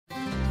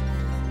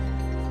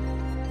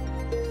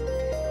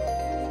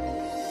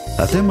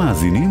אתם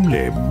מאזינים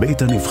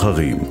לבית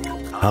הנבחרים,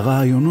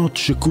 הרעיונות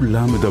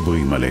שכולם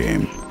מדברים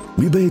עליהם,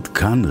 מבית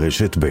כאן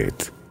רשת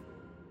בית.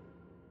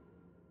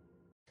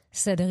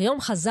 סדר יום,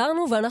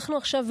 חזרנו ואנחנו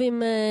עכשיו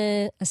עם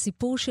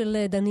הסיפור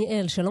של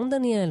דניאל. שלום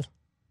דניאל.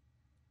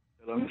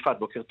 שלום יפעת,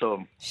 בוקר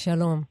טוב.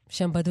 שלום,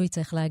 שם בדוי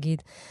צריך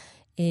להגיד.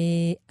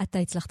 אתה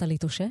הצלחת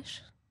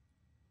להתאושש?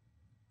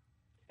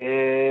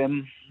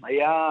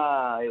 היה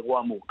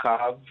אירוע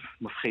מורכב,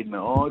 מפחיד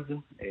מאוד.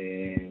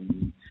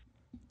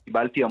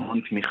 קיבלתי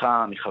המון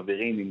תמיכה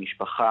מחברים,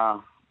 ממשפחה,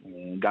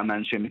 גם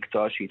מאנשי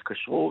מקצוע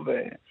שהתקשרו,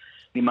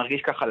 ואני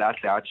מרגיש ככה לאט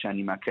לאט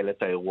שאני מעכל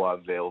את האירוע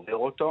ועובר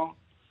אותו.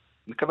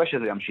 מקווה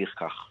שזה ימשיך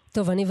כך.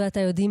 טוב, אני ואתה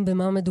יודעים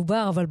במה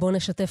מדובר, אבל בוא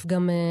נשתף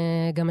גם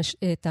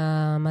את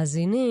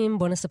המאזינים,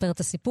 בוא נספר את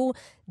הסיפור.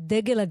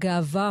 דגל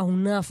הגאווה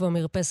הונף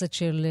במרפסת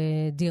של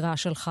דירה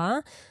שלך,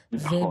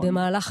 נכון.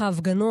 ובמהלך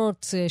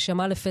ההפגנות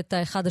שמע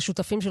לפתע אחד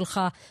השותפים שלך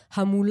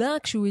המולה,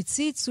 כשהוא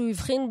הציץ, הוא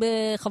הבחין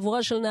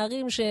בחבורה של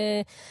נערים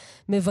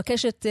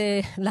שמבקשת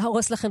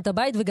להרוס לכם את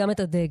הבית וגם את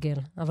הדגל.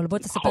 אבל בוא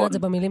תספר נכון. את זה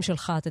במילים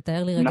שלך,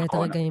 תתאר לי רגע נכון. את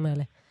הרגעים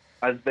האלה.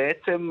 אז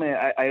בעצם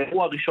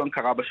האירוע הראשון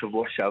קרה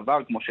בשבוע שעבר,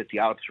 כמו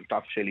שתיארת,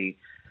 שותף שלי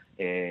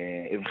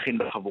הבחין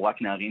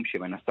בחבורת נערים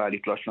שמנסה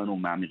לתלוש לנו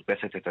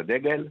מהמרפסת את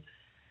הדגל,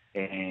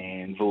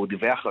 והוא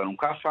דיווח לנו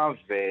ככה,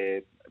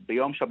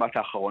 וביום שבת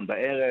האחרון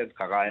בערב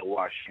קרה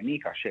האירוע השני,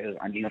 כאשר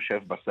אני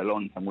יושב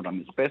בסלון צמוד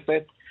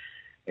המרפסת,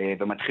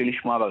 ומתחיל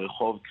לשמוע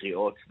ברחוב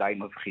קריאות די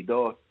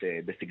מפחידות,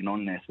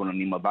 בסגנון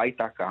שמאלנים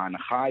הביתה, כהנא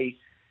חי,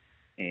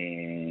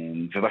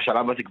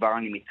 ובשלב הזה כבר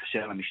אני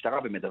מתקשר למשטרה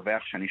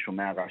ומדווח שאני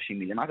שומע רעשים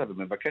מלמטה,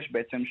 ומבקש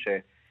בעצם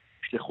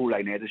שישלחו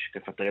אולי ניידת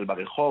שתפטרל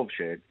ברחוב,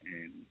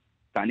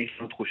 שתעניק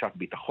לנו תחושת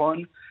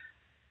ביטחון.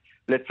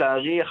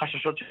 לצערי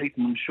החששות שלי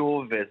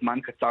התממשו, וזמן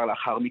קצר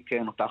לאחר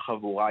מכן אותה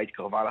חבורה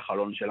התקרבה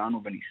לחלון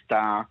שלנו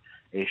וניסתה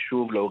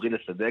שוב להוריד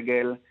את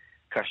הדגל,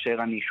 כאשר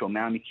אני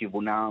שומע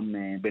מכיוונם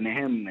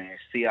ביניהם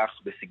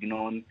שיח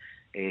בסגנון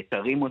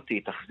תרים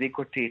אותי, תחזיק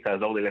אותי,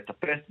 תעזור לי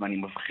לטפס, ואני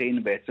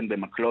מבחין בעצם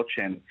במקלות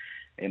שהם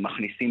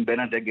מכניסים בין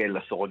הדגל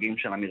לסורגים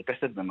של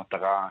המרפסת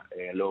במטרה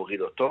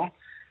להוריד אותו.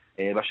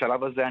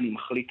 בשלב הזה אני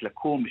מחליט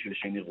לקום בשביל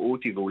שהם יראו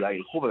אותי ואולי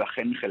ילכו,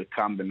 ולכן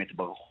חלקם באמת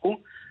ברחו,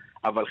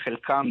 אבל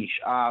חלקם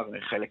נשאר,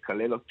 חלק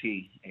קלל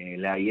אותי,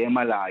 לאיים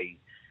עליי,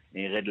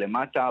 רד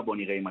למטה, בוא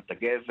נראה אם אתה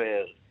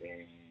גבר,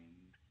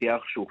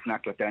 שיח שהופנה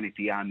כלפי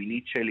הנטייה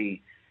המינית שלי,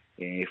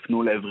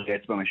 הפנו לעברי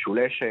אצבע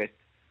משולשת,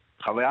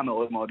 חוויה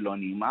מאוד מאוד לא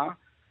נעימה.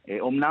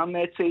 אומנם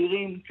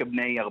צעירים,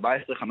 כבני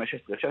 14,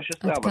 15,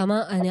 16.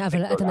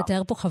 אבל אתה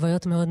מתאר פה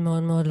חוויות מאוד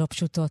מאוד מאוד לא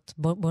פשוטות.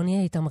 בוא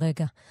נהיה איתם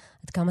רגע.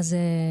 עד כמה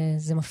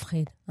זה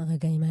מפחיד,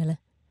 הרגעים האלה?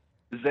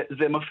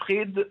 זה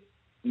מפחיד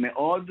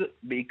מאוד,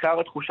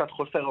 בעיקר תחושת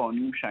חוסר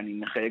האונים שאני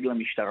מחייג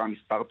למשטרה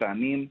מספר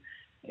פעמים,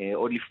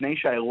 עוד לפני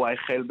שהאירוע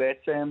החל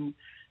בעצם,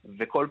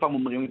 וכל פעם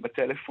אומרים לי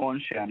בטלפון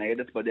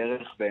שהניידת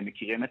בדרך והם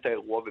מכירים את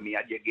האירוע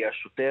ומיד יגיע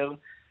שוטר,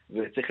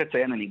 וצריך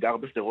לציין, אני גר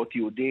בסדרות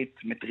יהודית,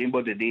 מטרים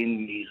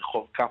בודדים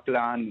מרחוב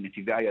קפלן,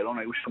 מנתיבי איילון,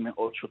 היו שם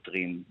מאות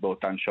שוטרים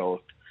באותן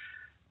שעות.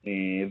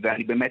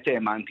 ואני באמת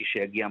האמנתי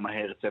שיגיע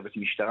מהר צוות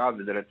משטרה,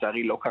 וזה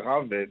לצערי לא קרה,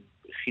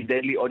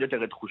 וחידד לי עוד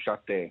יותר את תחושת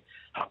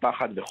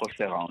הפחד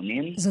וחוסר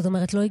האונים. זאת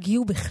אומרת, לא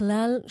הגיעו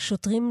בכלל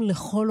שוטרים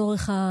לכל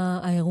אורך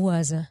האירוע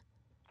הזה?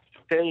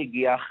 שוטר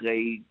הגיע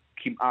אחרי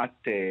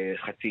כמעט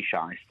חצי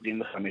שעה,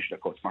 25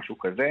 דקות, משהו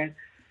כזה,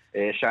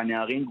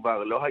 שהנערים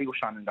כבר לא היו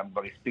שם, הם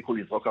כבר הספיקו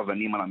לזרוק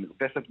אבנים על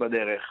המרפסת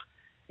בדרך,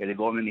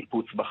 לגרום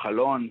לניפוץ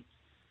בחלון.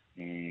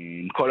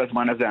 כל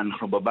הזמן הזה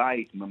אנחנו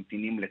בבית,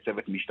 ממתינים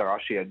לצוות משטרה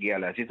שיגיע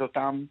להזיז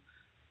אותם.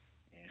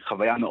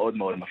 חוויה מאוד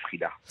מאוד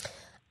מפחידה.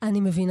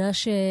 אני מבינה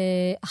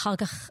שאחר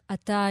כך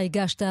אתה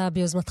הגשת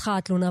ביוזמתך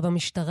תלונה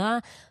במשטרה.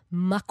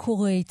 מה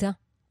קורה איתה?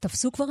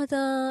 תפסו כבר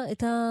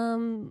את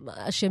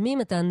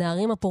האשמים, את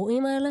הנערים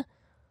הפורעים האלה?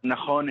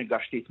 נכון,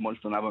 הגשתי אתמול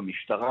תלונה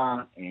במשטרה,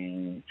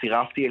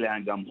 צירפתי אליה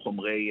גם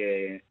חומרי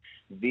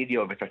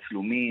וידאו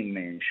ותצלומים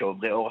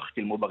שעוברי אורח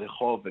צילמו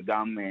ברחוב,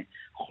 וגם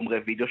חומרי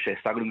וידאו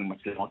שהשגנו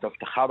ממצלמות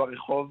אבטחה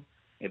ברחוב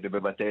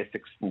ובבתי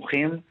עסק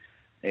סמוכים.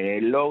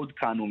 לא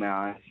עודכנו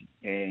מאז,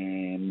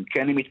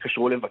 כן הם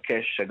התקשרו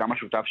לבקש שגם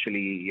השותף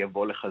שלי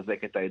יבוא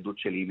לחזק את העדות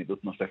שלי עם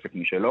עדות נוספת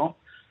משלו,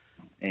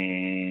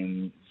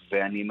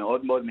 ואני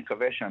מאוד מאוד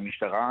מקווה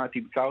שהמשטרה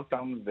תמצא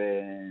אותם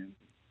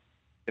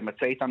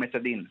תמצא איתם את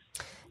הדין.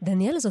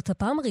 דניאל, זאת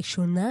הפעם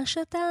הראשונה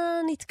שאתה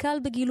נתקל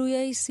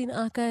בגילויי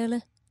שנאה כאלה?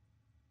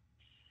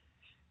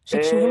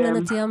 שקשורים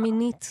לנטייה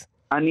מינית?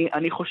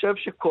 אני חושב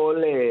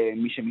שכל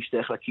מי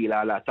שמשתייך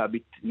לקהילה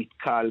הלהט"בית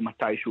נתקל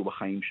מתישהו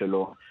בחיים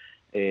שלו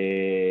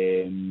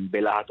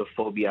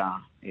בלהט"בופוביה,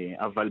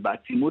 אבל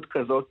בעצימות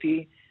כזאת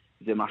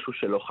זה משהו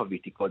שלא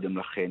חוויתי קודם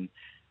לכן.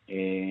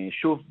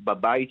 שוב,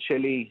 בבית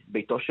שלי,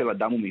 ביתו של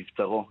אדם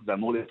ומבצרו, זה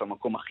אמור להיות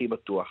המקום הכי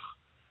בטוח.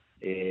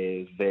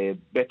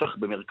 ובטח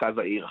במרכז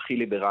העיר הכי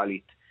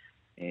ליברלית,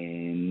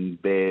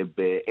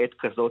 בעת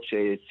כזאת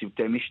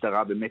שצוותי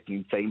משטרה באמת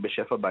נמצאים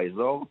בשפע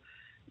באזור,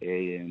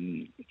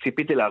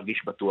 ציפיתי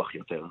להרגיש בטוח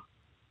יותר.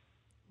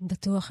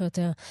 בטוח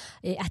יותר.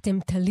 אתם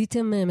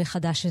תליתם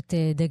מחדש את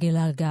דגל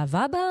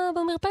הגאווה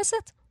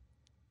במרפסת?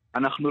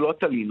 אנחנו לא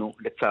תלינו,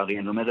 לצערי,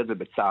 אני אומר את זה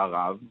בצער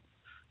רב.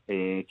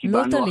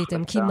 לא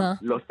תליתם, כי מה?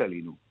 לא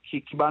תלינו.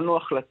 כי קיבלנו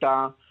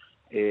החלטה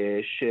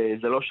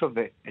שזה לא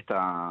שווה את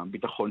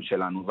הביטחון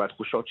שלנו,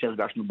 והתחושות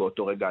שהרגשנו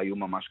באותו רגע היו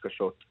ממש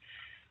קשות.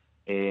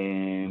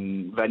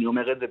 ואני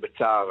אומר את זה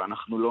בצער,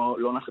 אנחנו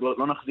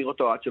לא נחזיר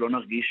אותו עד שלא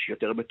נרגיש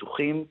יותר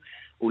בטוחים.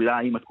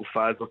 אולי עם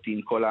התקופה הזאת,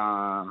 עם כל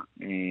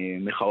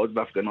המחאות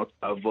והפגנות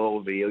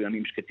תעבור ויהיו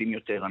ימים שקטים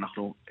יותר,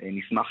 אנחנו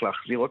נשמח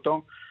להחזיר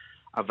אותו.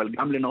 אבל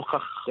גם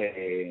לנוכח,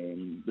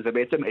 זה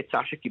בעצם עצה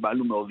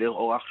שקיבלנו מעובר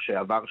אורח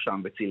שעבר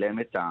שם וצילם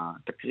את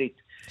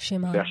התקרית.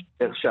 שמה?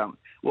 שם.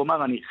 הוא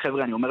אמר,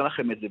 חבר'ה, אני אומר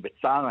לכם את זה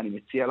בצער, אני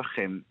מציע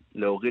לכם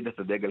להוריד את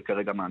הדגל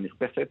כרגע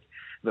מהמרפסת,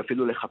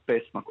 ואפילו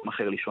לחפש מקום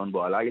אחר לישון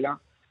בו הלילה.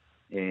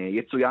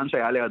 יצוין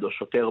שהיה לידו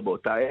שוטר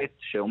באותה עת,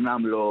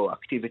 שאומנם לא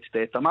אקטיבית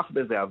תמך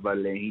בזה,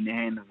 אבל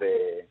הנהן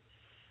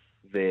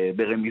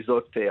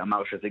וברמיזות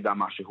אמר שזה גם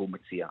מה שהוא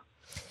מציע.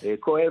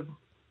 כואב.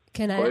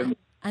 כן,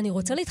 אני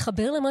רוצה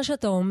להתחבר למה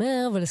שאתה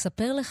אומר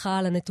ולספר לך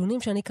על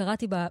הנתונים שאני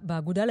קראתי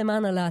באגודה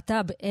למען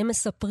הלהט"ב. הם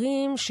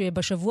מספרים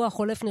שבשבוע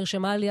החולף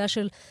נרשמה עלייה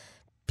של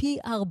פי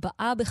 4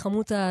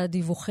 בכמות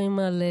הדיווחים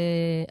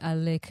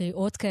על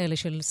קריאות כאלה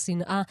של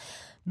שנאה.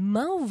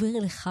 מה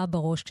עובר לך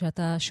בראש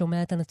כשאתה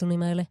שומע את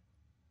הנתונים האלה?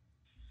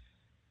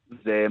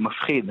 זה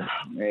מפחיד.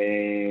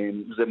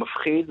 זה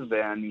מפחיד,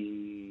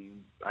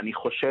 ואני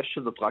חושש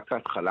שזאת רק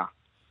ההתחלה.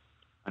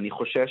 אני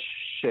חושש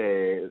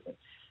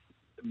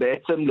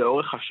בעצם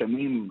לאורך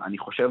השנים, אני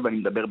חושב, ואני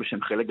מדבר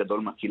בשם חלק גדול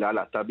מהקהילה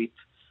הלהט"בית,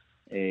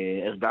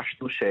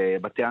 הרגשנו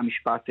שבתי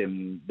המשפט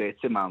הם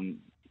בעצם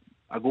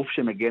הגוף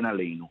שמגן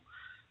עלינו.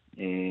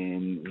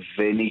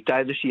 ונהייתה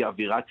איזושהי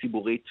אווירה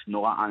ציבורית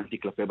נורא אנטי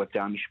כלפי בתי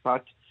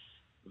המשפט,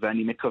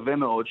 ואני מקווה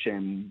מאוד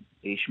שהם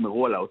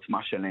ישמרו על העוצמה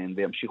שלהם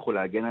וימשיכו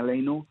להגן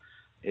עלינו,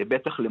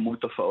 בטח למול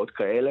תופעות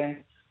כאלה,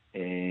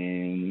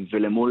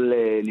 ולמול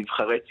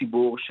נבחרי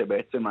ציבור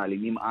שבעצם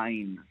מעלימים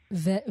עין.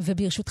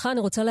 וברשותך אני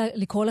רוצה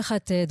לקרוא לך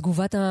את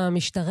תגובת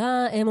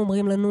המשטרה. הם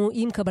אומרים לנו,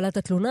 עם קבלת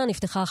התלונה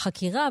נפתחה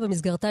חקירה,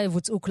 במסגרתה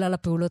יבוצעו כלל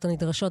הפעולות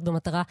הנדרשות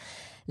במטרה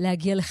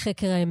להגיע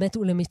לחקר האמת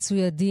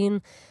ולמיצוי הדין.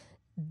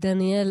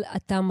 דניאל,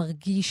 אתה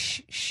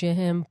מרגיש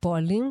שהם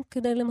פועלים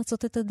כדי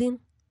למצות את הדין?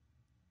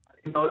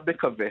 אני מאוד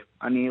מקווה.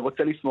 אני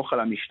רוצה לסמוך על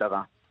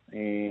המשטרה.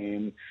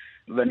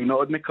 ואני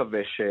מאוד מקווה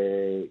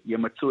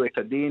שימצאו את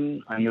הדין.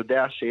 אני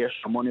יודע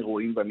שיש המון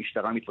אירועים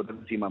והמשטרה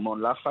מתמודדת עם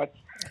המון לחץ,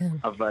 כן.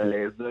 אבל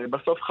זה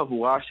בסוף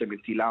חבורה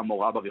שמטילה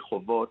מורה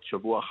ברחובות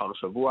שבוע אחר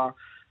שבוע,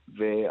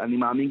 ואני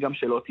מאמין גם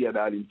שלא תהיה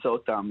בעיה למצוא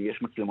אותם.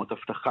 יש מצלמות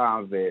הבטחה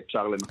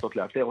ואפשר לנסות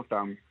לאתר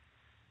אותם.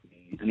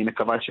 אני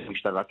מקווה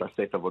שהמשטרה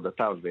תעשה את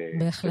עבודתה.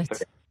 בהחלט.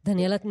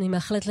 דניאל, אני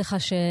מאחלת לך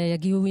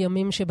שיגיעו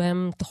ימים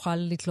שבהם תוכל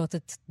לתלות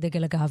את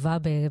דגל הגאווה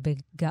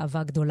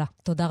בגאווה גדולה.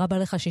 תודה רבה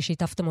לך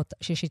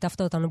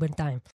ששיתפת אותנו בינתיים.